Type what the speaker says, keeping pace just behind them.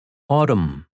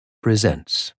Autumn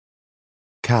presents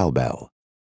Cowbell,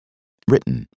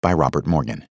 written by Robert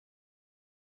Morgan.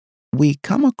 We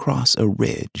come across a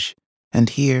ridge and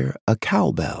hear a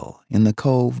cowbell in the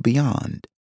cove beyond,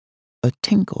 a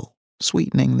tinkle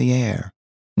sweetening the air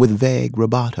with vague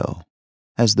rubato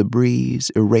as the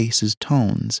breeze erases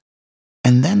tones,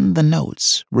 and then the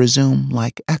notes resume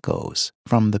like echoes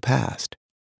from the past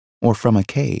or from a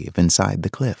cave inside the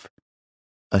cliff,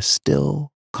 a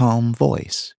still, calm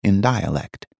voice in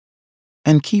dialect,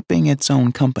 and keeping its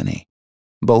own company,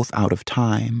 both out of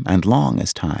time and long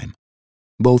as time,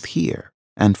 both here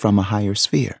and from a higher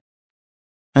sphere,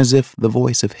 as if the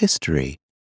voice of history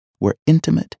were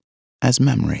intimate as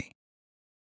memory.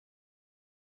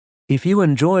 If you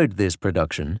enjoyed this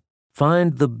production,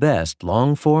 find the best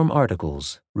long-form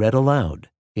articles read aloud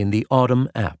in the Autumn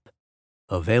app,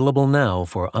 available now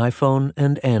for iPhone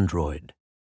and Android.